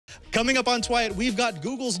Coming up on TWiT, we've got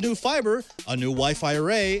Google's new fiber, a new Wi-Fi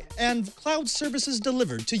array, and cloud services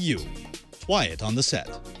delivered to you. TWiT on the set.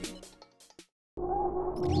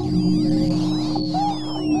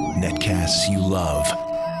 Netcasts you love.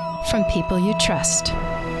 From people you trust.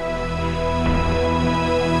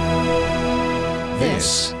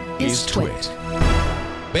 This is TWiT.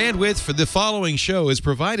 Bandwidth for the following show is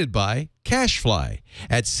provided by Cachefly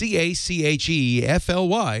at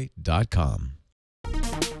CACHEFLY.com.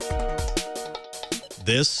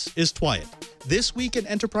 This is TWiT, This Week in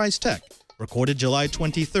Enterprise Tech, recorded July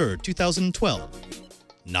 23rd, 2012.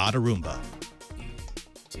 Not a Roomba.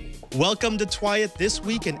 Welcome to TWiT, This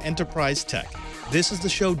Week in Enterprise Tech. This is the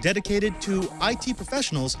show dedicated to IT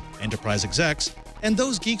professionals, enterprise execs, and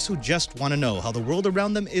those geeks who just want to know how the world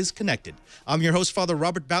around them is connected. I'm your host, Father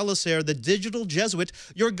Robert Ballecer, the digital Jesuit,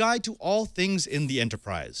 your guide to all things in the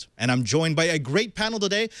enterprise. And I'm joined by a great panel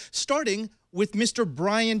today, starting with Mr.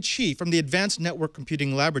 Brian Chee from the Advanced Network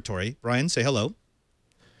Computing Laboratory. Brian, say hello.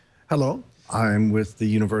 Hello. I'm with the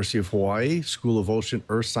University of Hawaii School of Ocean,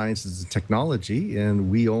 Earth Sciences and Technology,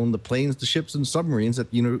 and we own the planes, the ships, and submarines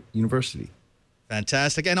at the university.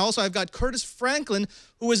 Fantastic. And also I've got Curtis Franklin,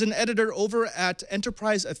 who is an editor over at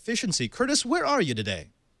Enterprise Efficiency. Curtis, where are you today?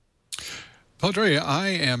 Padre, I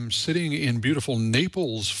am sitting in beautiful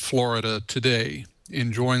Naples, Florida today,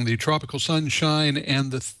 enjoying the tropical sunshine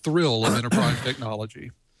and the thrill of enterprise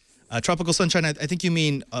technology. Tropical sunshine, I think you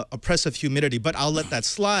mean oppressive humidity, but I'll let that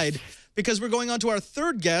slide because we're going on to our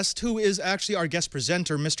third guest, who is actually our guest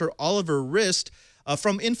presenter, Mr. Oliver Rist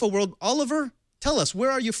from InfoWorld. Oliver, tell us, where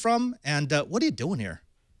are you from and what are you doing here?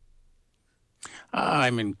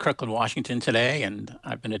 I'm in Kirkland, Washington today, and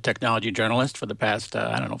I've been a technology journalist for the past,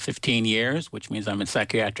 15 years, which means I'm in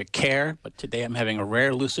psychiatric care. But today I'm having a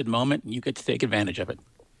rare lucid moment, and you get to take advantage of it.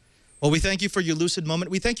 Well, we thank you for your lucid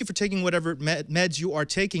moment. We thank you for taking whatever meds you are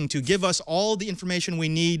taking to give us all the information we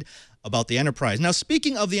need about the enterprise. Now,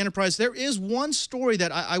 speaking of the enterprise, there is one story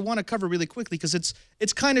that I want to cover really quickly because it's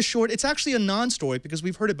kind of short. It's actually a non-story because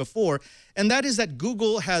we've heard it before, and that is that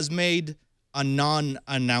Google has made a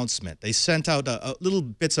non-announcement. They sent out little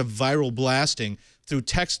bits of viral blasting through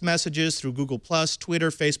text messages, through Google+, Twitter,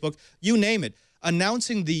 Facebook, you name it,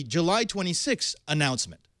 announcing the July 26th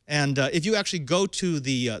announcement. And if you actually go to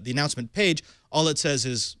the announcement page, all it says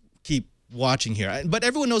is keep watching here. But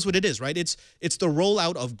everyone knows what it is, right? It's the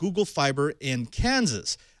rollout of Google Fiber in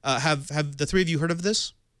Kansas. Have the three of you heard of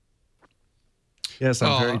this? Yes,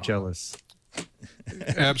 I'm very jealous.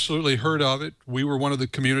 Absolutely heard of it. We were one of the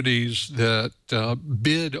communities that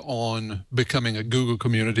bid on becoming a Google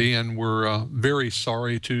community, and we're very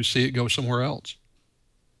sorry to see it go somewhere else.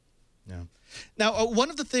 Yeah. Now, one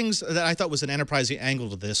of the things that I thought was an enterprising angle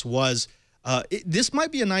to this was this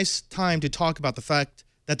might be a nice time to talk about the fact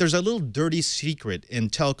that there's a little dirty secret in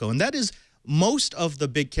telco, and that is most of the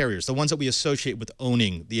big carriers, the ones that we associate with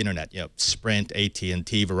owning the internet, Sprint,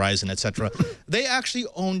 AT&T, Verizon, etc., they actually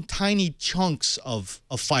own tiny chunks of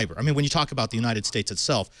fiber. I mean, when you talk about the United States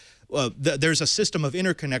itself, there's a system of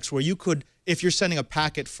interconnects where you could, if you're sending a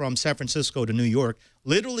packet from San Francisco to New York,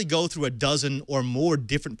 literally go through a dozen or more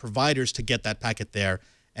different providers to get that packet there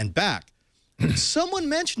and back. Someone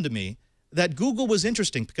mentioned to me that Google was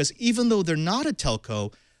interesting because even though they're not a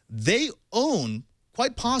telco, they own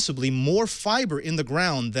quite possibly more fiber in the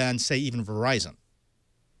ground than, say, even Verizon.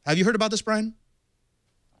 Have you heard about this, Brian?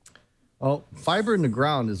 Well, fiber in the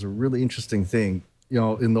ground is a really interesting thing. You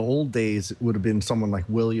know, in the old days, it would have been someone like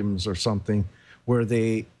Williams or something where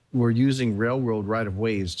they were using railroad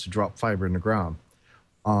right-of-ways to drop fiber in the ground.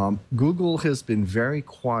 Google has been very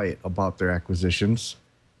quiet about their acquisitions,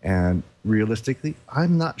 and realistically,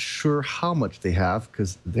 I'm not sure how much they have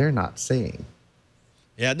because they're not saying.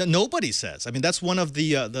 Yeah, nobody says. I mean, that's one of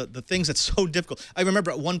the things that's so difficult. I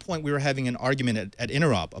remember at one point we were having an argument at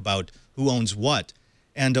Interop about who owns what,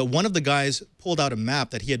 and one of the guys pulled out a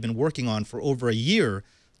map that he had been working on for over a year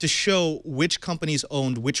to show which companies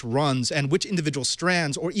owned which runs and which individual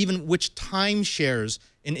strands, or even which timeshares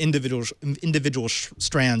in individual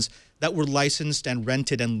strands that were licensed and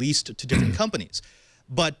rented and leased to different companies.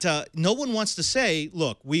 But no one wants to say,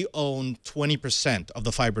 look, we own 20% of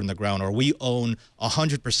the fiber in the ground, or we own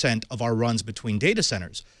 100% of our runs between data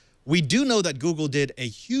centers. We do know that Google did a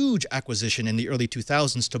huge acquisition in the early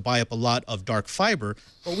 2000s to buy up a lot of dark fiber,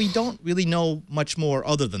 but we don't really know much more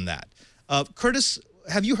other than that. Curtis,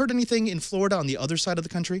 have you heard anything in Florida on the other side of the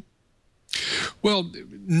country? Well,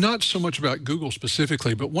 not so much about Google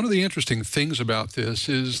specifically, but one of the interesting things about this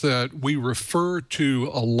is that we refer to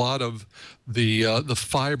a lot of the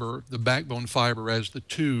fiber, the backbone fiber, as the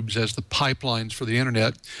tubes, as the pipelines for the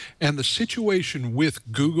internet. And the situation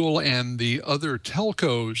with Google and the other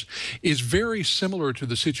telcos is very similar to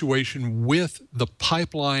the situation with the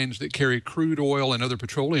pipelines that carry crude oil and other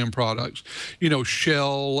petroleum products. You know,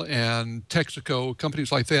 Shell and Texaco,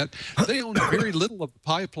 companies like that, they own very little of the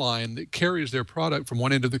pipeline that carries their product from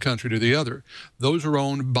one end of the country to the other. Those are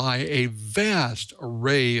owned by a vast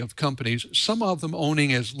array of companies, some of them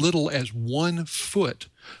owning as little as 1 foot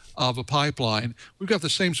of a pipeline. We've got the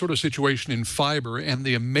same sort of situation in fiber, and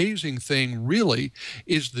the amazing thing really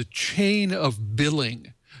is the chain of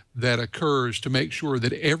billing that occurs to make sure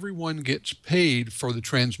that everyone gets paid for the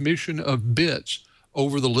transmission of bits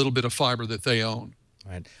over the little bit of fiber that they own.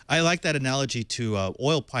 Right. I like that analogy to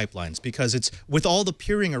oil pipelines, because it's with all the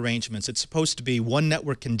peering arrangements, it's supposed to be one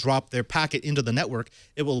network can drop their packet into the network,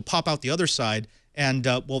 it will pop out the other side, and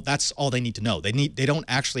well, that's all they need to know. They don't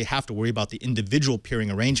actually have to worry about the individual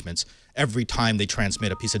peering arrangements every time they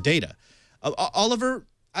transmit a piece of data. Oliver,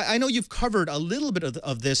 I know you've covered a little bit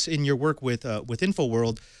of this in your work with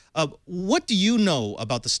InfoWorld. What do you know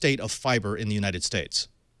about the state of fiber in the United States?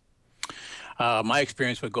 My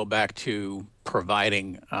experience would go back to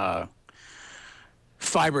providing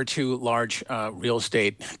fiber to large real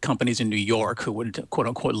estate companies in New York who would, quote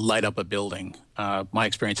unquote, light up a building. My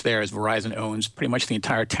experience there is Verizon owns pretty much the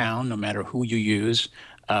entire town, no matter who you use.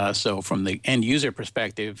 So from the end user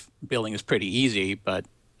perspective, billing is pretty easy, but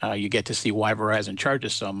you get to see why Verizon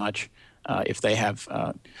charges so much if they have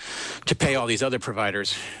to pay all these other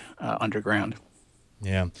providers underground.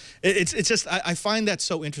 Yeah, it's just, I find that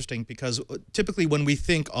so interesting, because typically when we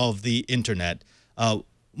think of the internet,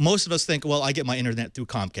 most of us think, well, I get my internet through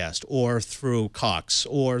Comcast or through Cox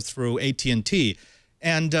or through AT&T.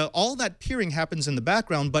 And all that peering happens in the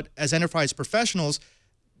background, but as enterprise professionals,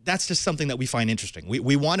 that's just something that we find interesting.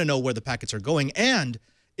 We want to know where the packets are going. And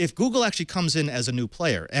if Google actually comes in as a new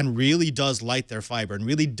player and really does light their fiber and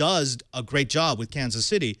really does a great job with Kansas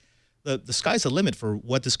City, the sky's the limit for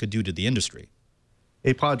what this could do to the industry.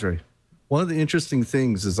 Hey, Padre, one of the interesting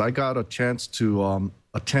things is I got a chance to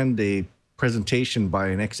attend a presentation by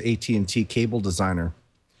an ex-AT&T cable designer.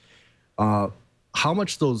 How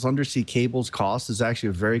much those undersea cables cost is actually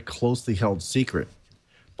a very closely held secret,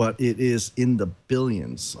 but it is in the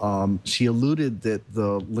billions. She alluded that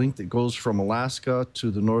the link that goes from Alaska to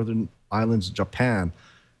the northern islands of Japan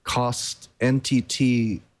cost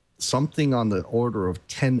NTT something on the order of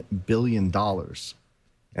 $10 billion.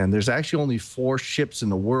 And there's actually only 4 ships in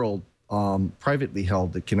the world privately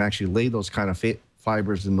held that can actually lay those kind of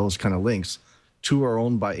fibers and those kind of links. 2 are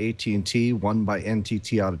owned by AT&T, 1 by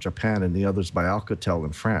NTT out of Japan, and the others by Alcatel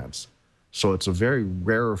in France. So it's a very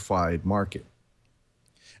rarefied market.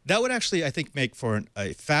 That would actually, I think, make for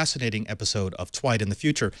a fascinating episode of TWiT in the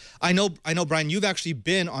future. I know, Brian, you've actually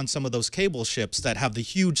been on some of those cable ships that have the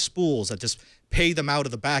huge spools that just pay them out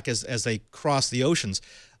of the back as they cross the oceans.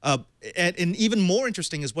 And even more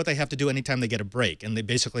interesting is what they have to do anytime they get a break. And they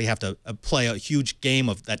basically have to play a huge game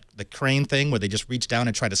of the crane thing where they just reach down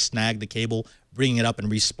and try to snag the cable, bring it up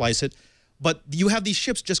and resplice it. But you have these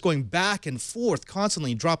ships just going back and forth,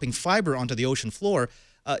 constantly dropping fiber onto the ocean floor.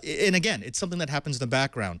 And again, it's something that happens in the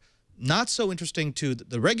background. Not so interesting to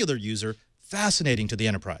the regular user, fascinating to the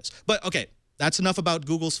enterprise. But okay, that's enough about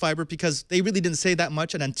Google's fiber, because they really didn't say that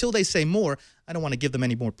much. And until they say more, I don't want to give them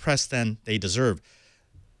any more press than they deserve.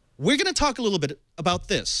 We're going to talk a little bit about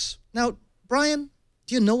this. Now, Brian,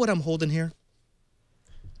 do you know what I'm holding here?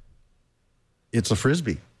 It's a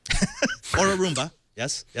Frisbee. Or a Roomba.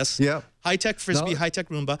 Yes, yes. Yeah. High-tech Frisbee, No. high-tech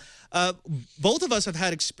Roomba. Both of us have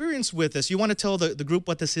had experience with this. You want to tell the group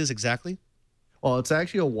what this is exactly? Well, it's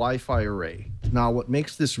actually a Wi-Fi array. Now, what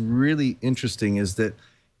makes this really interesting is that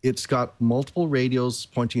it's got multiple radios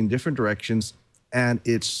pointing in different directions, and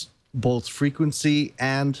it's both frequency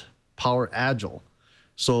and power agile.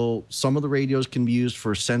 So some of the radios can be used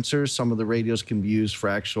for sensors, some of the radios can be used for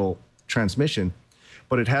actual transmission,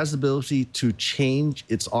 but it has the ability to change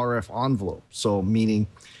its RF envelope. So meaning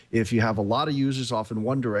if you have a lot of users off in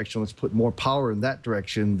one direction, let's put more power in that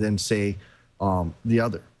direction than, say, the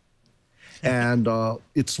other. And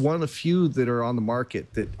it's one of the few that are on the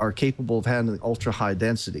market that are capable of handling ultra-high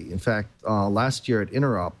density. In fact, last year at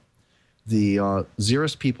Interop, the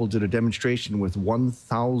Xeris people did a demonstration with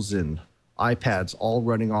 1,000 iPads all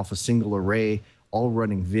running off a single array, all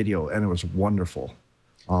running video, and it was wonderful.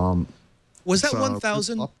 Was that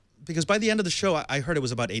 1,000? Because by the end of the show, I heard it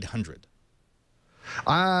was about 800.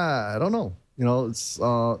 I don't know. You know, it's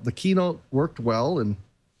the keynote worked well and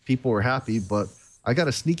people were happy, but I got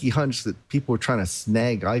a sneaky hunch that people were trying to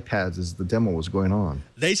snag iPads as the demo was going on.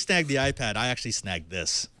 They snagged the iPad. I actually snagged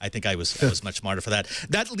this. I think I was much smarter for that.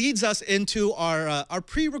 That leads us into our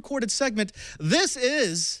pre-recorded segment. This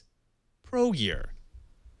is Pro Gear.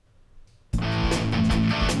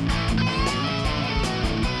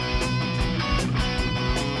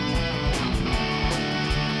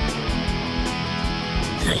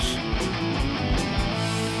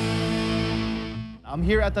 I'm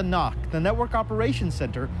here at the NOC, the Network Operations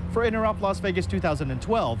Center for Interop Las Vegas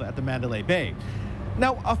 2012 at the Mandalay Bay.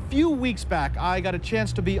 Now, a few weeks back, I got a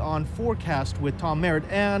chance to be on Forecast with Tom Merritt,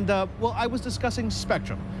 and, well, I was discussing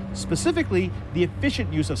spectrum, specifically the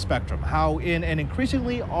efficient use of spectrum, how in an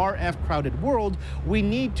increasingly RF crowded world, we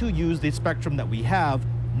need to use the spectrum that we have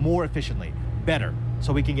more efficiently, better,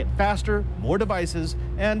 so we can get faster, more devices,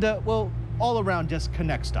 and, well, all around just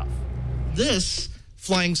connect stuff. This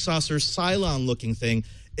flying saucer Cylon looking thing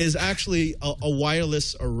is actually a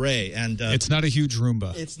wireless array, and it's not a huge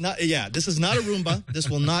Roomba. It's not. Yeah, this is not a Roomba. This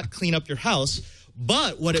will not clean up your house,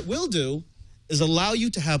 but what it will do is allow you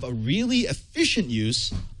to have a really efficient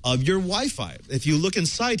use of your Wi-Fi. If you look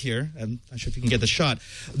inside here, I'm not sure if you can get the shot,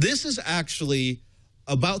 this is actually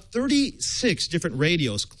about 36 different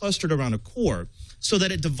radios clustered around a core, so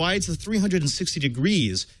that it divides the 360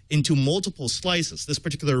 degrees into multiple slices. This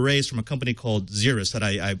particular array is from a company called Xeris that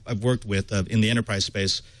I've worked with in the enterprise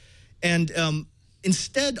space. And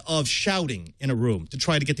instead of shouting in a room to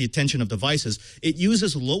try to get the attention of devices, it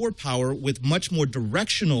uses lower power with much more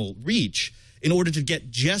directional reach in order to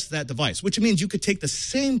get just that device, which means you could take the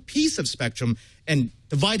same piece of spectrum and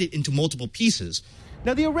divide it into multiple pieces.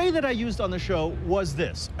 Now, the array that I used on the show was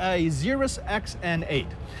this, a Xeris XN8.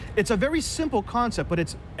 It's a very simple concept, but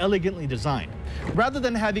it's elegantly designed. Rather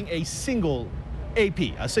than having a single AP,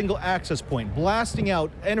 a single access point, blasting out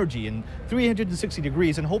energy in 360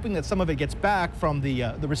 degrees and hoping that some of it gets back from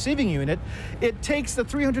the receiving unit, it takes the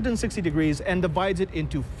 360 degrees and divides it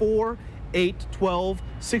into 4, 8, 12,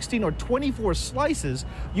 16, or 24 slices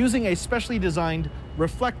using a specially designed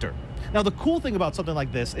reflector. Now, the cool thing about something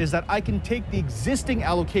like this is that I can take the existing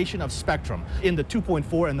allocation of spectrum in the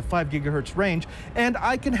 2.4 and the 5 gigahertz range, and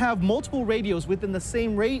I can have multiple radios within the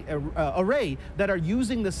same array that are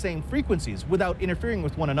using the same frequencies without interfering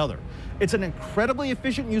with one another. It's an incredibly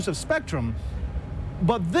efficient use of spectrum,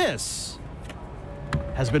 but this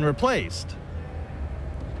has been replaced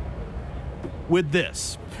with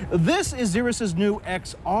this. This is Xeris's new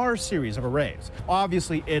XR series of arrays.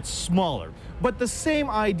 Obviously, it's smaller, but the same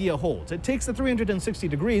idea holds. It takes the 360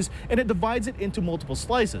 degrees and it divides it into multiple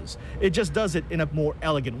slices. It just does it in a more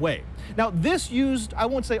elegant way. Now, this used, I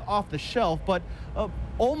won't say off the shelf, but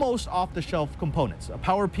almost off the shelf components. A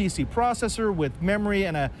PowerPC processor with memory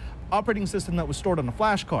and a operating system that was stored on a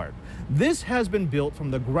flash card. This has been built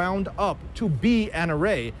from the ground up to be an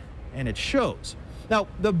array, and it shows. Now,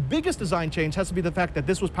 the biggest design change has to be the fact that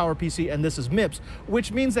this was PowerPC and this is MIPS,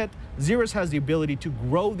 which means that Xeris has the ability to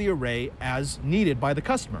grow the array as needed by the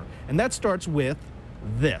customer. And that starts with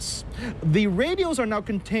this. The radios are now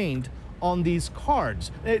contained on these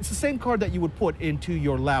cards. It's the same card that you would put into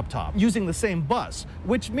your laptop using the same bus,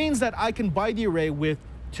 which means that I can buy the array with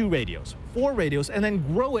 2 radios, 4 radios, and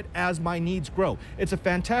then grow it as my needs grow. It's a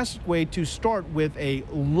fantastic way to start with a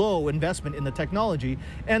low investment in the technology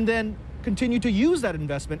and then continue to use that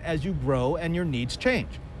investment as you grow and your needs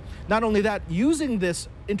change. Not only that, using this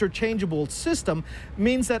interchangeable system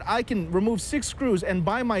means that I can remove 6 screws and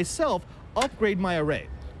by myself upgrade my array.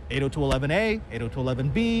 802.11a,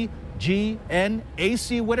 802.11b, G, N,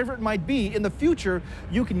 AC, whatever it might be. In the future,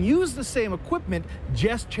 you can use the same equipment,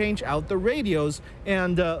 just change out the radios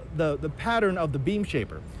and the pattern of the beam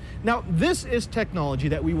shaper. Now, this is technology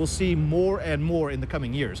that we will see more and more in the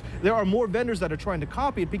coming years. There are more vendors that are trying to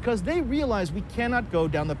copy it because they realize we cannot go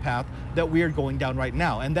down the path that we are going down right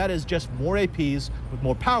now, and that is just more APs with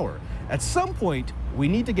more power. At some point, we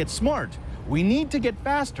need to get smart. We need to get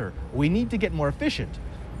faster. We need to get more efficient.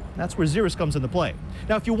 That's where Xeris comes into play.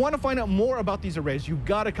 Now, if you want to find out more about these arrays, you've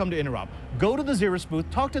got to come to Interop. Go to the Xeris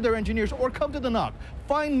booth, talk to their engineers, or come to the NOC.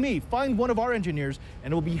 Find me, find one of our engineers,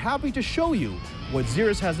 and we'll be happy to show you what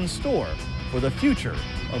Xeris has in store for the future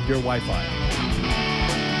of your Wi-Fi.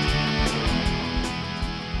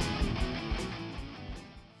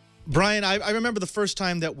 Brian, I remember the first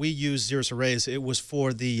time that we used Xeris arrays. It was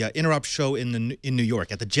for the Interop show in New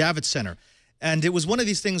York at the Javits Center. And it was one of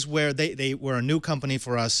these things where they were a new company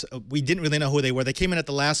for us. We didn't really know who they were. They came in at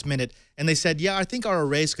the last minute, and they said, yeah, I think our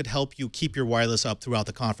arrays could help you keep your wireless up throughout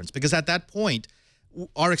the conference. Because at that point,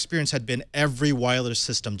 our experience had been every wireless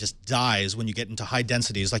system just dies when you get into high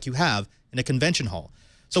densities like you have in a convention hall.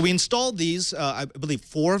 So we installed these, I believe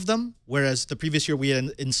 4 of them, whereas the previous year we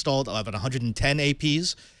had installed about 110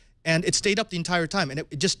 APs, and it stayed up the entire time, and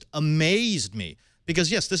it just amazed me. Because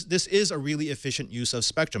yes, this is a really efficient use of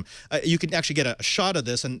spectrum. You can actually get a shot of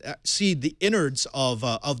this and see the innards of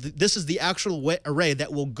this is the actual array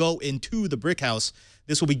that will go into the brick house.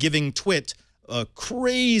 This will be giving TWiT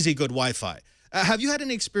crazy good Wi-Fi. Have you had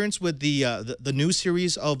any experience with the new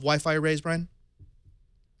series of Wi-Fi arrays, Brian?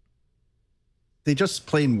 They just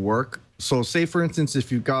plain work. So say, for instance,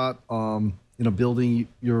 if you've got in a building,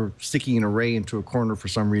 you're sticking an array into a corner for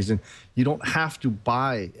some reason, you don't have to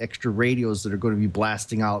buy extra radios that are going to be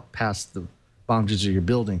blasting out past the boundaries of your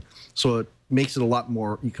building. So it makes it a lot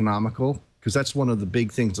more economical, because that's one of the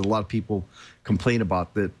big things that a lot of people complain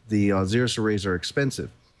about, that the Xeris arrays are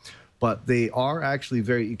expensive. But they are actually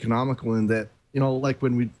very economical in that, like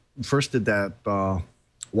when we first did that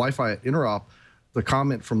Wi-Fi interop, the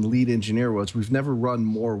comment from the lead engineer was, we've never run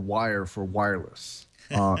more wire for wireless.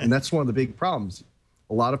 And that's one of the big problems.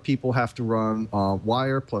 A lot of people have to run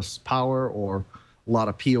wire plus power, or a lot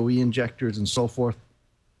of PoE injectors and so forth.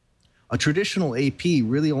 A traditional AP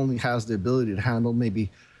really only has the ability to handle maybe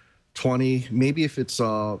 20, maybe if it's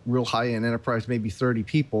a real high-end enterprise, maybe 30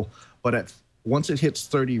 people. But once it hits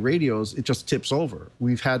 30 radios, it just tips over.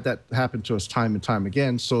 We've had that happen to us time and time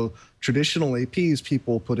again. So traditional APs,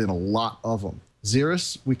 people put in a lot of them.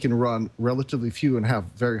 Xeris, we can run relatively few and have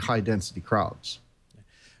very high-density crowds.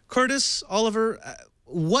 Curtis, Oliver,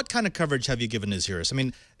 what kind of coverage have you given to Xeris? I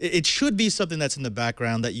mean, it should be something that's in the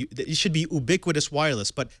background, that it should be ubiquitous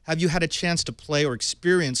wireless, but have you had a chance to play or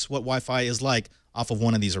experience what Wi-Fi is like off of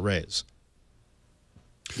one of these arrays?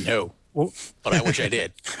 No, but I wish I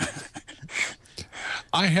did.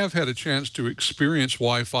 I have had a chance to experience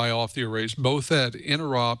Wi-Fi off the arrays, both at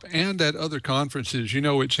Interop and at other conferences.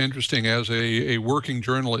 It's interesting, as a working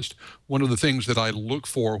journalist, one of the things that I look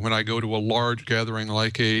for when I go to a large gathering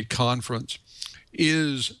like a conference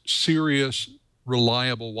is serious,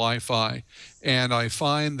 reliable Wi-Fi. And I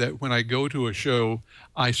find that when I go to a show,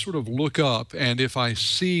 I sort of look up, and if I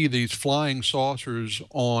see these flying saucers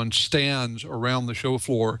on stands around the show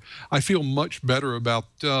floor, I feel much better about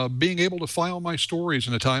being able to file my stories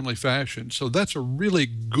in a timely fashion. So that's a really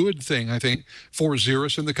good thing, I think, for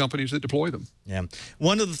Xeris and the companies that deploy them. Yeah.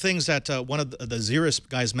 One of the things that one of the Xeris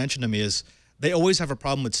guys mentioned to me is they always have a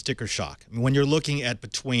problem with sticker shock. I mean, when you're looking at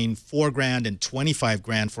between $4,000 and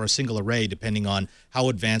 $25,000 for a single array, depending on how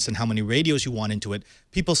advanced and how many radios you want into it,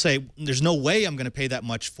 people say, there's no way I'm going to pay that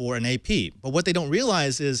much for an AP. But what they don't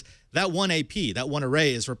realize is that one AP, that one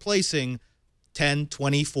array, is replacing 10,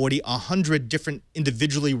 20, 40, 100 different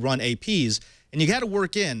individually run APs. And you got to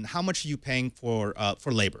work in how much are you paying for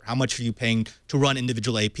labor? How much are you paying to run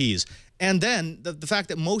individual APs? And then the fact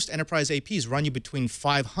that most enterprise APs run you between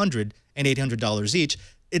 $500 and $800 each,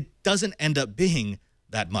 it doesn't end up being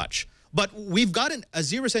that much. But we've got a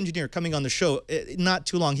Xeris engineer coming on the show not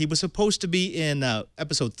too long. He was supposed to be in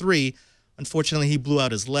episode 3. Unfortunately, he blew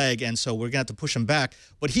out his leg, and so we're going to have to push him back.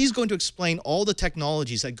 But he's going to explain all the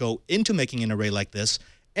technologies that go into making an array like this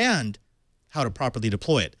and how to properly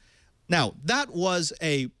deploy it. Now, that was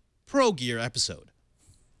a Pro Gear episode.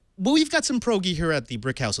 But we've got some Pro Gear here at the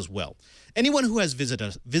Brick House as well. Anyone who has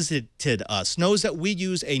visited us knows that we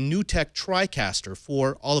use a NewTek TriCaster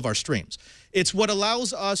for all of our streams. It's what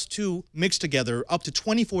allows us to mix together up to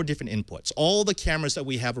 24 different inputs. All the cameras that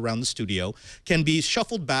we have around the studio can be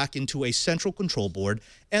shuffled back into a central control board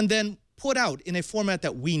and then put out in a format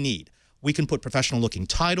that we need. We can put professional-looking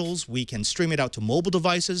titles. We can stream it out to mobile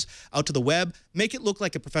devices, out to the web, make it look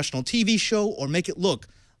like a professional TV show, or make it look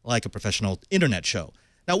like a professional internet show.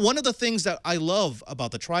 Now, one of the things that I love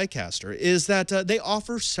about the TriCaster is that they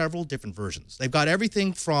offer several different versions. They've got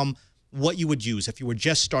everything from what you would use if you were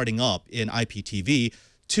just starting up in IPTV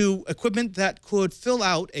to equipment that could fill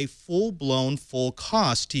out a full-blown,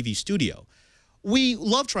 full-cost TV studio. We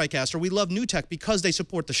love TriCaster, we love NewTek because they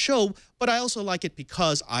support the show, but I also like it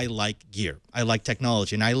because I like gear. I like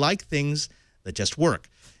technology, and I like things that just work.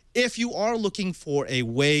 If you are looking for a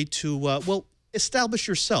way to, well, establish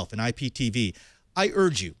yourself in IPTV, I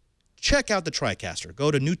urge you, check out the TriCaster.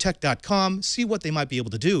 Go to newtek.com, see what they might be able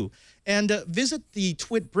to do, and visit the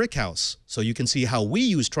TWiT Brick House so you can see how we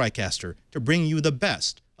use TriCaster to bring you the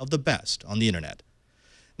best of the best on the internet.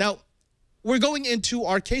 Now, we're going into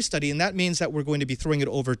our case study, and that means that we're going to be throwing it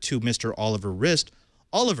over to Mr. Oliver Rist.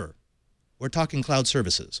 Oliver, we're talking cloud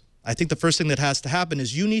services. I think the first thing that has to happen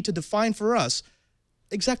is you need to define for us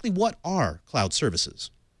exactly what are cloud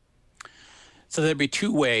services. So there'd be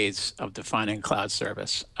 2 ways of defining cloud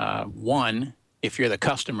service. One, if you're the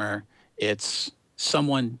customer, it's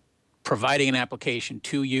someone providing an application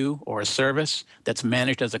to you or a service that's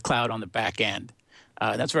managed as a cloud on the back end.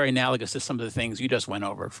 That's very analogous to some of the things you just went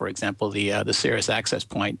over. For example, the Cirrus access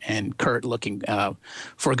point and Kurt looking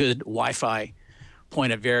for a good Wi-Fi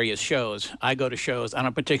point at various shows. I go to shows. I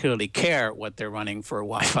don't particularly care what they're running for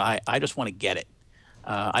Wi-Fi. I just want to get it.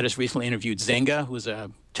 I just recently interviewed Zynga, who's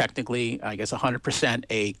technically, I guess, 100%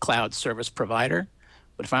 a cloud service provider.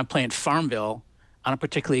 But if I'm playing Farmville, I don't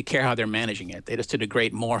particularly care how they're managing it. They just did a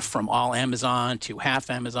great morph from all Amazon to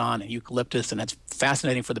half Amazon and Eucalyptus, and that's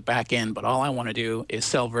fascinating for the back end, but all I want to do is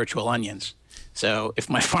sell virtual onions. So if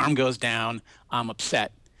my farm goes down, I'm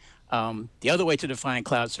upset. The other way to define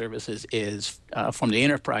cloud services is, from the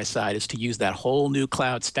enterprise side, is to use that whole new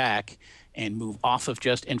cloud stack and move off of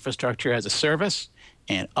just infrastructure as a service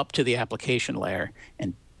and up to the application layer.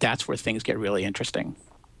 And that's where things get really interesting.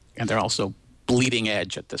 And they're also bleeding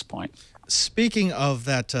edge at this point. Speaking of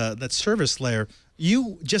that service layer,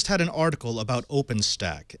 you just had an article about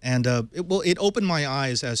OpenStack, and it opened my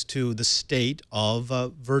eyes as to the state of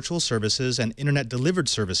virtual services and internet-delivered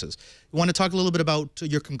services. You want to talk a little bit about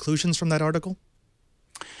your conclusions from that article?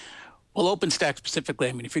 Well, OpenStack specifically,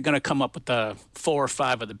 I mean, if you're going to come up with the 4 or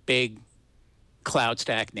 5 of the big cloud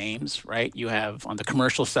stack names, right? You have on the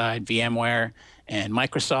commercial side VMware and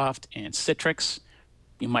Microsoft and Citrix.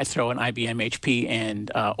 You might throw in IBM, HP,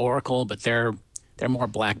 and Oracle, but they're more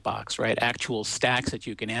black box, right? Actual stacks that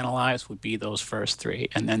you can analyze would be those first 3.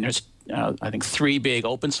 And then there's, I think, 3 big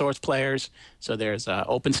open source players. So there's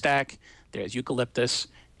OpenStack, there's Eucalyptus,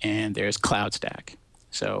 and there's CloudStack.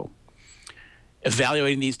 So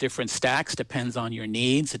evaluating these different stacks depends on your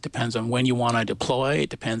needs. It depends on when you want to deploy. It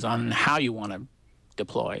depends on how you want to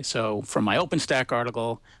deploy. So from my OpenStack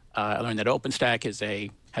article, I learned that OpenStack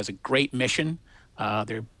has a great mission.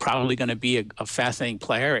 They're probably going to be a fascinating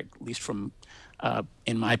player, at least from,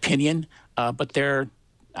 in my opinion. But they're,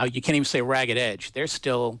 you can't even say ragged edge. They're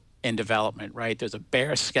still in development, right? There's a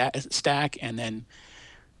bare stack, and then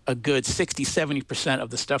a good 60–70%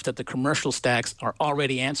 of the stuff that the commercial stacks are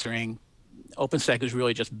already answering, OpenStack is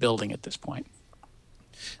really just building at this point.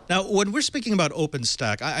 Now, when we're speaking about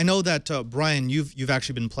OpenStack, I know that, Brian, you've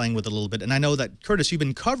actually been playing with it a little bit, and I know that, Curtis, you've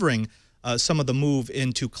been covering some of the move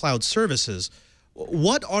into cloud services.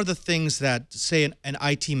 What are the things that, say, an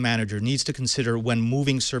IT manager needs to consider when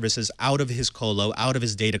moving services out of his colo, out of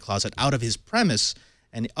his data closet, out of his premise,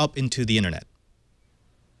 and up into the internet?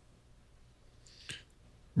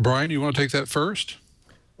 Brian, you want to take that first?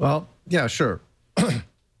 Well, yeah, sure.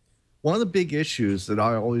 One of the big issues that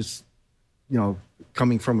I always,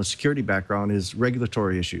 coming from a security background, is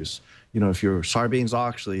regulatory issues. If you're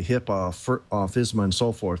Sarbanes-Oxley, HIPAA, FISMA, and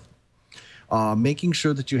so forth, making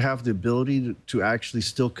sure that you have the ability to actually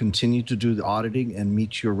still continue to do the auditing and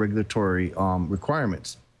meet your regulatory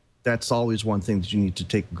requirements. That's always one thing that you need to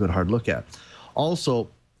take a good hard look at. Also,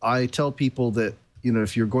 I tell people that,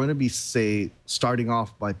 if you're going to be, say, starting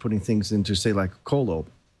off by putting things into, say, like a colo,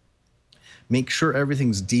 make sure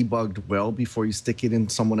everything's debugged well before you stick it in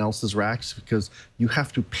someone else's racks, because you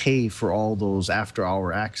have to pay for all those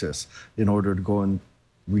after-hour access in order to go and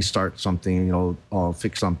restart something,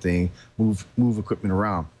 fix something, move equipment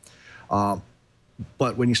around.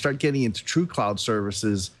 But when you start getting into true cloud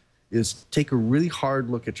services, is take a really hard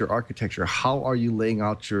look at your architecture. How are you laying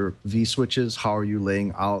out your vSwitches? How are you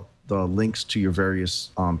laying out the links to your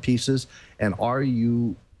various pieces? And are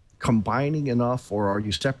you combining enough, or are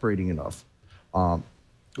you separating enough?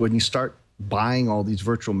 When you start buying all these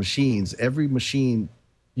virtual machines, every machine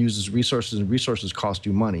uses resources, and resources cost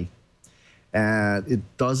you money. And it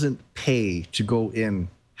doesn't pay to go in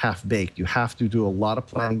half-baked. You have to do a lot of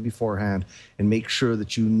planning beforehand and make sure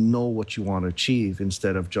that you know what you want to achieve,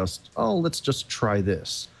 instead of just, oh, let's just try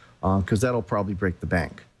this, because that'll probably break the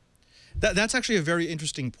bank. That's actually a very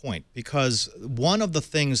interesting point, because one of the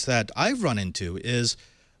things that I've run into is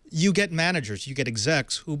you get managers, you get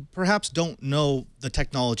execs who perhaps don't know the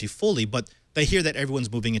technology fully, but they hear that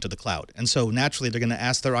everyone's moving into the cloud. And so naturally they're going to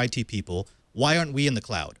ask their IT people, why aren't we in the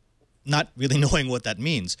cloud? Not really knowing what that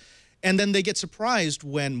means. And then they get surprised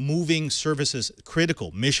when moving services,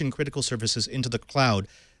 mission-critical services into the cloud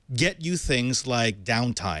get you things like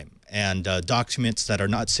downtime and documents that are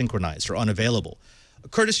not synchronized or unavailable.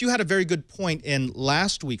 Curtis, you had a very good point in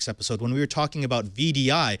last week's episode when we were talking about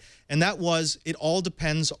VDI, and that was it all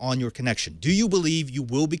depends on your connection. Do you believe you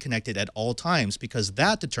will be connected at all times? Because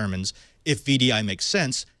that determines if VDI makes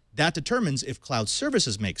sense. That determines if cloud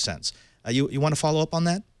services make sense. You want to follow up on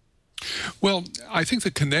that? Well, I think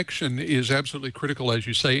the connection is absolutely critical, as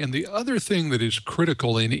you say. And the other thing that is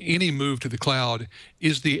critical in any move to the cloud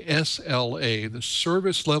is the SLA, the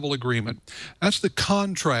Service Level Agreement. That's the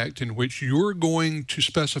contract in which you're going to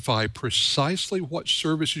specify precisely what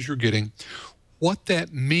services you're getting, what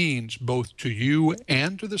that means both to you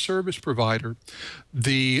and to the service provider,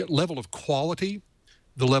 the level of quality,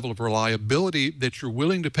 the level of reliability that you're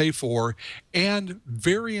willing to pay for, and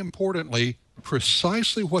very importantly,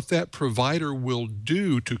 precisely what that provider will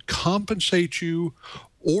do to compensate you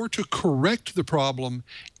or to correct the problem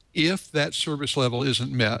if that service level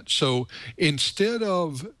isn't met. So instead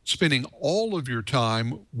of spending all of your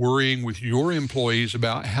time worrying with your employees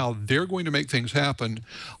about how they're going to make things happen,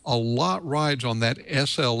 a lot rides on that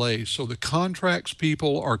SLA. So the contracts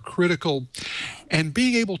people are critical, and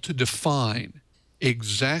being able to define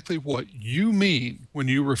exactly what you mean when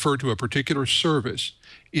you refer to a particular service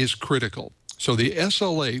is critical. So the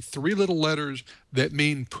SLA, three little letters that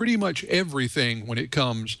mean pretty much everything when it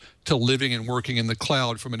comes to living and working in the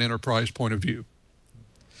cloud from an enterprise point of view.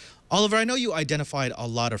 Oliver, I know you identified a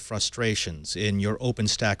lot of frustrations in your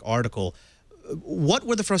OpenStack article. What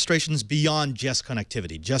were the frustrations beyond just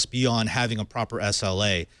connectivity, just beyond having a proper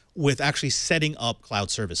SLA with actually setting up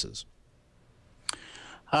cloud services?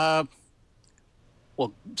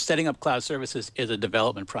 Well, setting up cloud services is a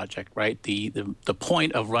development project, right? The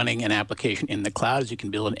point of running an application in the cloud is you can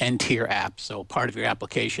build an N-tier app. So part of your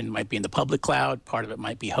application might be in the public cloud, part of it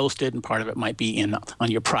might be hosted, and part of it might be on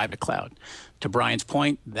your private cloud. To Brian's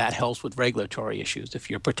point, that helps with regulatory issues.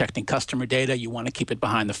 If you're protecting customer data, you want to keep it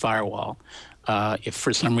behind the firewall. If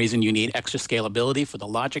for some reason you need extra scalability for the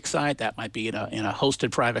logic side, that might be in a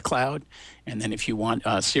hosted private cloud. And then if you want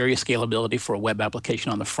serious scalability for a web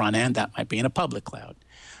application on the front end, that might be in a public cloud.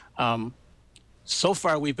 So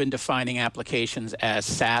far, we've been defining applications as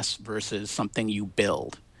SaaS versus something you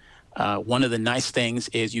build. One of the nice things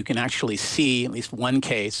is you can actually see, at least one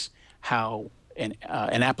case, how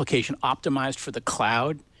an application optimized for the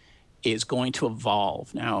cloud is going to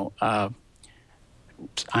evolve. Now,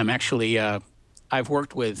 I'm actually, I've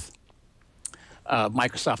worked with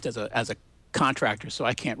Microsoft as a contractor, so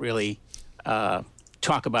I can't really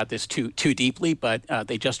talk about this too deeply, but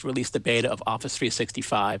they just released the beta of Office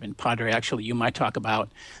 365. And Padre, actually, you might talk about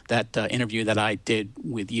that interview that I did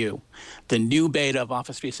with you. The new beta of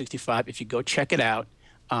Office 365, if you go check it out,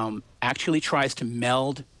 actually tries to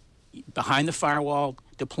meld behind the firewall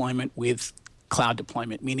deployment with cloud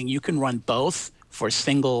deployment, meaning you can run both for a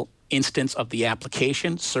single instance of the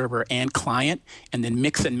application, server and client, and then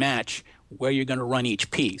mix and match where you're going to run each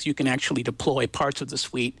piece. You can actually deploy parts of the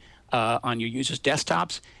suite on your users'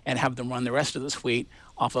 desktops and have them run the rest of the suite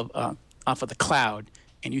off of the cloud.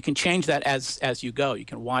 And you can change that as you go. You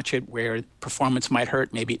can watch it where performance might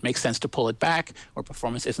hurt. Maybe it makes sense to pull it back, or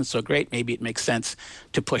performance isn't so great. Maybe it makes sense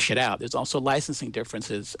to push it out. There's also licensing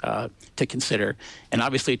differences to consider. And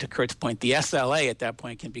obviously, to Kurt's point, the SLA at that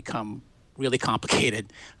point can become really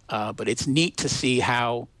complicated. But it's neat to see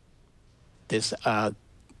how this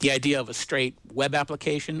the idea of a straight web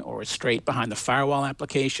application or a straight behind the firewall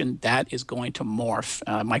application, that is going to morph.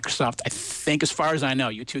 Microsoft, I think, as far as I know,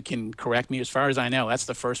 you two can correct me, as far as I know, that's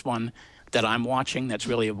the first one that I'm watching that's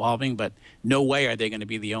really evolving, but no way are they going to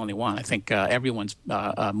be the only one. I think everyone's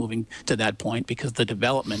moving to that point because the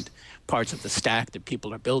development parts of the stack that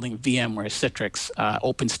people are building, VMware, Citrix,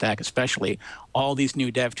 OpenStack especially, all these new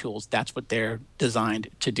dev tools, that's what they're designed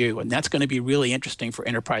to do. And that's going to be really interesting for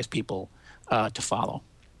enterprise people to follow.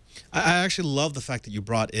 I actually love the fact that you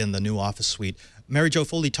brought in the new Office suite. Mary Jo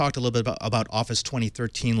Foley talked a little bit about Office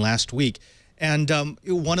 2013 last week. And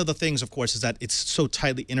one of the things, of course, is that it's so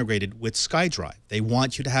tightly integrated with SkyDrive. They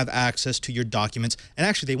want you to have access to your documents. And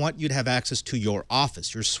actually, they want you to have access to your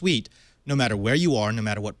Office, your suite, no matter where you are, no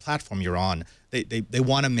matter what platform you're on. They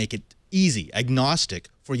want to make it easy, agnostic,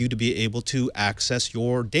 for you to be able to access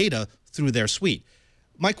your data through their suite.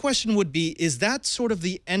 My question would be, is that sort of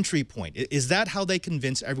the entry point? Is that how they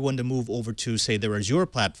convince everyone to move over to, say, their Azure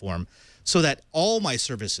platform, so that all my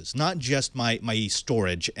services, not just my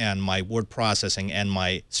storage and my word processing and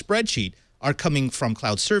my spreadsheet, are coming from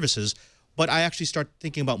cloud services, but I actually start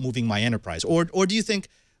thinking about moving my enterprise? Or do you think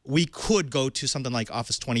we could go to something like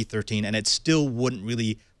Office 2013 and it still wouldn't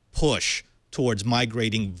really push towards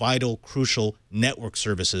migrating vital, crucial network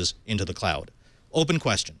services into the cloud? Open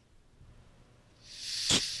question.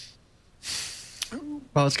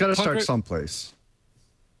 Well, it's got to start someplace.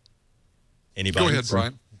 Anybody? Go ahead,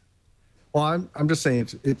 Brian. Well, I'm just saying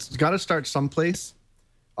it's got to start someplace.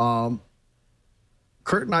 Kurt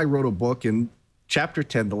and I wrote a book in chapter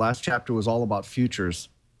 10. The last chapter was all about futures.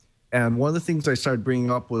 And one of the things I started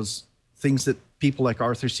bringing up was things that people like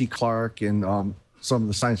Arthur C. Clarke and some of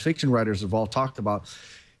the science fiction writers have all talked about,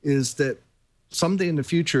 is that someday in the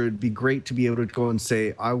future, it'd be great to be able to go and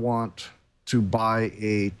say, I want to buy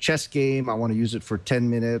a chess game, I want to use it for 10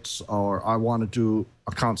 minutes, or I want to do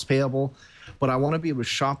accounts payable, but I want to be able to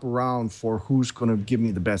shop around for who's going to give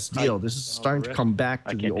me the best deal. This is starting to come back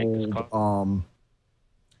to the old,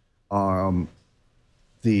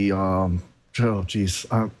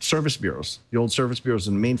 service bureaus, the old service bureaus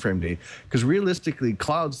in the mainframe day. Because realistically,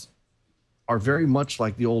 clouds are very much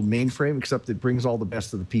like the old mainframe, except it brings all the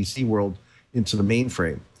best of the PC world into the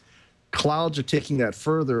mainframe. Clouds are taking that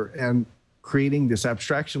further and creating this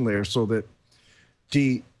abstraction layer so that,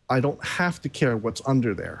 I don't have to care what's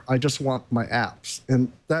under there. I just want my apps.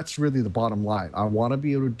 And that's really the bottom line. I want to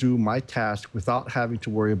be able to do my task without having to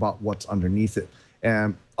worry about what's underneath it.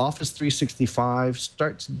 And Office 365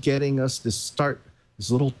 starts getting us this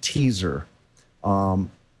little teaser.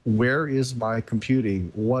 Where is my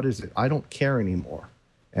computing? What is it? I don't care anymore.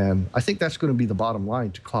 And I think that's going to be the bottom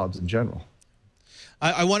line to clouds in general.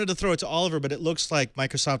 I wanted to throw it to Oliver, but it looks like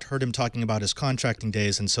Microsoft heard him talking about his contracting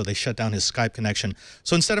days, and so they shut down his Skype connection.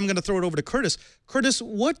 So instead, I'm going to throw it over to Curtis. Curtis,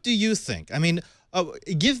 what do you think? I mean,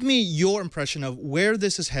 give me your impression of where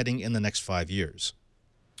this is heading in the next 5 years.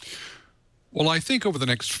 Well, I think over the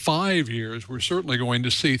next 5 years, we're certainly going to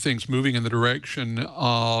see things moving in the direction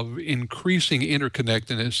of increasing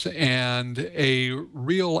interconnectedness and a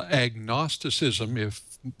real agnosticism, if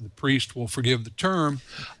the priest will forgive the term,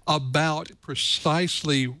 about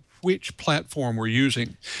precisely which platform we're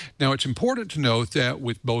using. Now, it's important to note that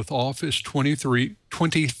with both Office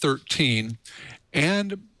 2013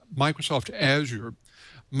 and Microsoft Azure,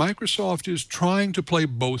 Microsoft is trying to play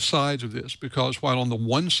both sides of this, because while on the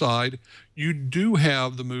one side, you do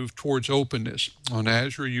have the move towards openness. On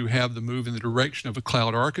Azure, you have the move in the direction of a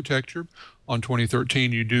cloud architecture. On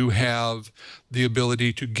 2013, you do have the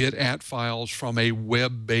ability to get at files from a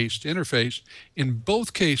web-based interface. In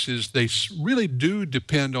both cases, they really do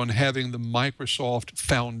depend on having the Microsoft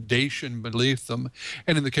foundation beneath them.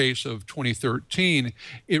 And in the case of 2013,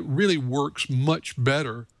 it really works much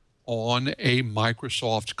better on a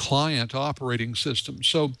Microsoft client operating system.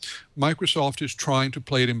 So Microsoft is trying to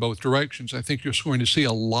play it in both directions. I think you're going to see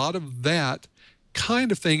a lot of that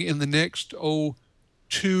kind of thing in the next,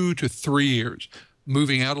 2 to 3 years.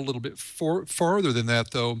 Moving out a little bit farther than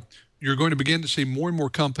that, though, you're going to begin to see more and more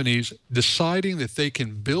companies deciding that they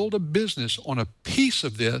can build a business on a piece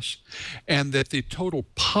of this, and that the total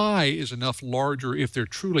pie is enough larger if they're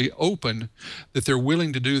truly open, that they're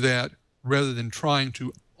willing to do that rather than trying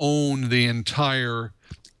to own the entire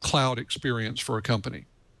cloud experience for a company.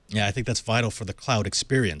 Yeah, I think that's vital for the cloud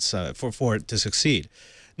experience, for it to succeed.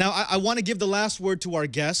 Now, I want to give the last word to our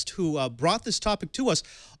guest who brought this topic to us.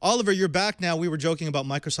 Oliver, you're back now. We were joking about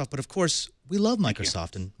Microsoft, but of course, we love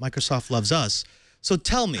Microsoft, and Microsoft loves us. So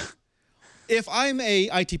tell me, if I'm a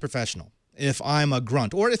IT professional, if I'm a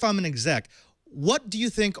grunt, or if I'm an exec, what do you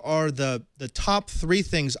think are the top 3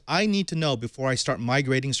 things I need to know before I start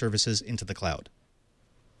migrating services into the cloud?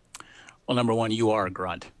 Well, number one, you are a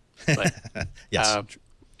grunt. But, yes.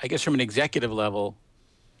 I guess from an executive level,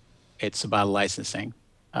 it's about licensing.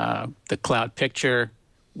 The cloud picture,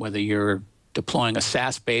 whether you're deploying a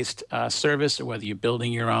SaaS-based service or whether you're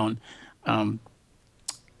building your own.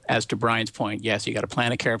 As to Brian's point, yes, you got to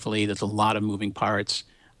plan it carefully. There's a lot of moving parts.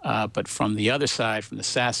 But from the other side, from the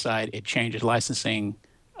SaaS side, it changes licensing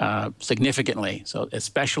significantly. So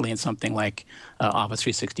especially in something like Office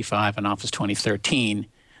 365 and Office 2013,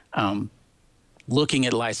 looking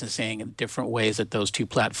at licensing and different ways that those two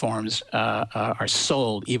platforms are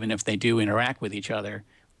sold, even if they do interact with each other,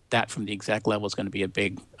 that from the exec level is going to be a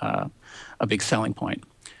big selling point.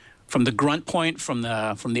 From the grunt point, from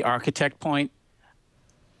the architect point,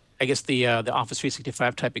 I guess the Office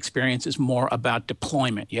 365 type experience is more about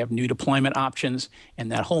deployment. You have new deployment options,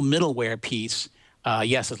 and that whole middleware piece.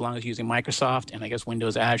 Yes, as long as you're using Microsoft and I guess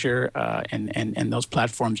Windows, Azure, and those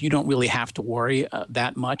platforms, you don't really have to worry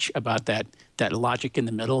that much about that logic in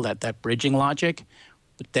the middle, that bridging logic.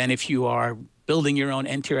 But then if you are building your own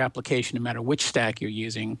end-tier application, no matter which stack you're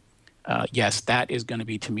using, yes, that is going to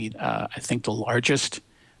be, to me, I think the largest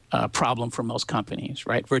problem for most companies,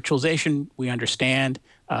 right? Virtualization, we understand.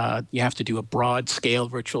 You have to do a broad-scale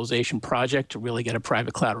virtualization project to really get a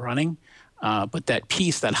private cloud running. But that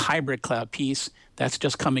piece, that hybrid cloud piece, that's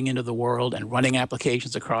just coming into the world and running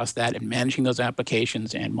applications across that and managing those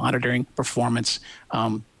applications and monitoring performance.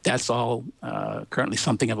 That's all currently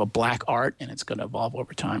something of a black art, and it's going to evolve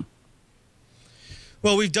over time.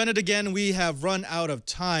 Well, we've done it again. We have run out of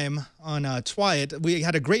time on TWiT. We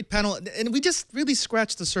had a great panel, and we just really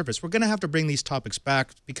scratched the surface. We're going to have to bring these topics back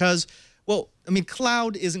because Well, I mean,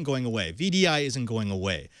 cloud isn't going away. VDI isn't going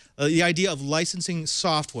away. The idea of licensing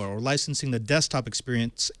software or licensing the desktop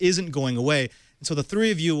experience isn't going away. And so the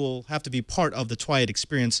three of you will have to be part of the TWiT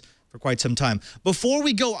experience for quite some time. Before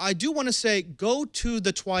we go, I do want to say, go to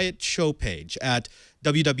the TWiT show page at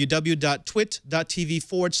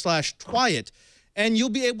www.twit.tv/TWiT, and you'll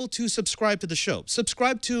be able to subscribe to the show.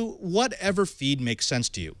 Subscribe to whatever feed makes sense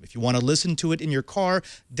to you. If you want to listen to it in your car,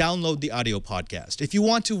 download the audio podcast. If you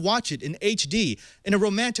want to watch it in HD in a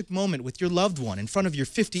romantic moment with your loved one in front of your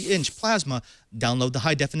 50-inch plasma, download the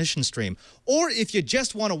high-definition stream. Or if you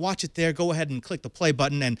just want to watch it there, go ahead and click the play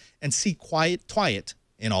button and see TWiT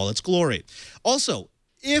in all its glory. Also,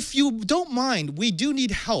 if you don't mind, we do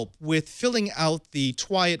need help with filling out the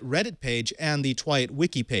TWiT Reddit page and the TWiT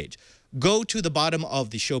wiki page. Go to the bottom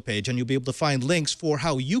of the show page and you'll be able to find links for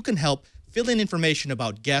how you can help fill in information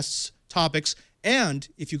about guests, topics, and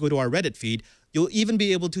if you go to our Reddit feed, you'll even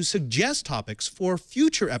be able to suggest topics for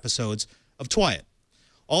future episodes of TWiT.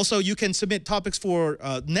 Also, you can submit topics for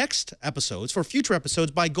next episodes, for future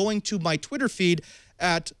episodes, by going to my Twitter feed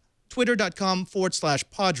at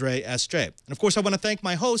twitter.com/PadreSJ. And of course, I want to thank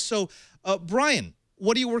my host. So, Brian,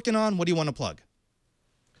 what are you working on? What do you want to plug?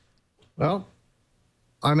 Well,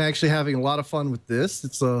 I'm actually having a lot of fun with this.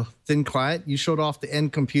 It's a thin client. You showed off the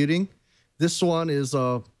end computing. This one is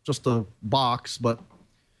just a box, but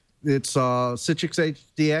it's Citrix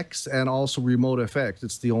HDX and also Remote FX.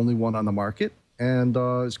 It's the only one on the market, and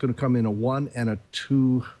it's going to come in a 1 and a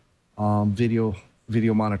 2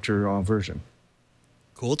 video monitor version.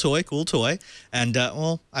 Cool toy, cool toy. And,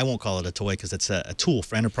 well, I won't call it a toy because it's a tool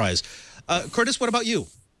for enterprise. Curtis, what about you?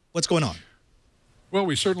 What's going on? Well,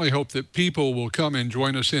 we certainly hope that people will come and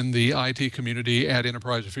join us in the IT community at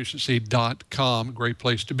enterpriseefficiency.com. Great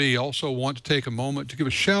place to be. Also want to take a moment to give a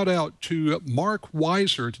shout out to Mark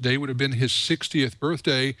Weiser. Today would have been his 60th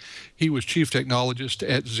birthday. He was chief technologist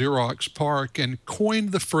at Xerox PARC and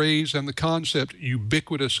coined the phrase and the concept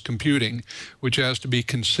ubiquitous computing, which has to be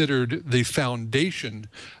considered the foundation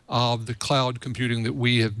of the cloud computing that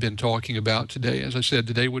we have been talking about today. As I said,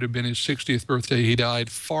 today would have been his 60th birthday. He died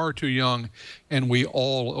far too young, and we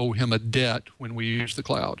all owe him a debt when we use the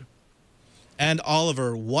cloud. And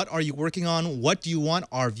Oliver, what are you working on? What do you want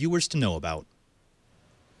our viewers to know about?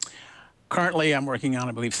 Currently, I'm working on,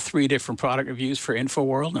 I believe, 3 different product reviews for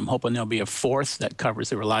InfoWorld. I'm hoping there'll be a 4th that covers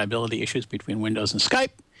the reliability issues between Windows and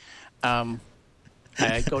Skype.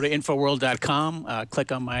 Go to Infoworld.com,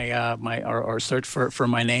 click on or search for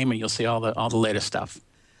my name, and you'll see all the latest stuff.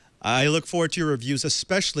 I look forward to your reviews,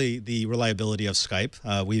 especially the reliability of Skype.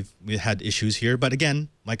 We've had issues here, but again,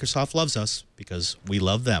 Microsoft loves us because we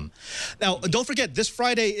love them. Now, don't forget, this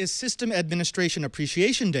Friday is System Administration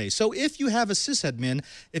Appreciation Day. So if you have a sysadmin,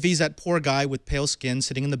 if he's that poor guy with pale skin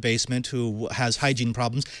sitting in the basement who has hygiene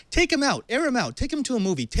problems, take him out, air him out, take him to a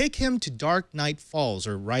movie, take him to Dark Knight Falls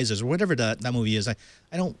or Rises or whatever that movie is. I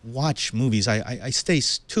don't watch movies. I stay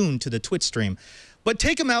tuned to the TWiT stream. But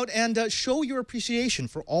take him out and show your appreciation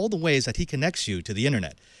for all the ways that he connects you to the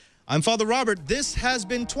internet. I'm Father Robert. This has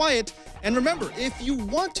been TWiT. And remember, if you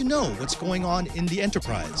want to know what's going on in the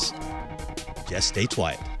enterprise, just stay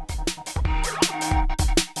TWiT.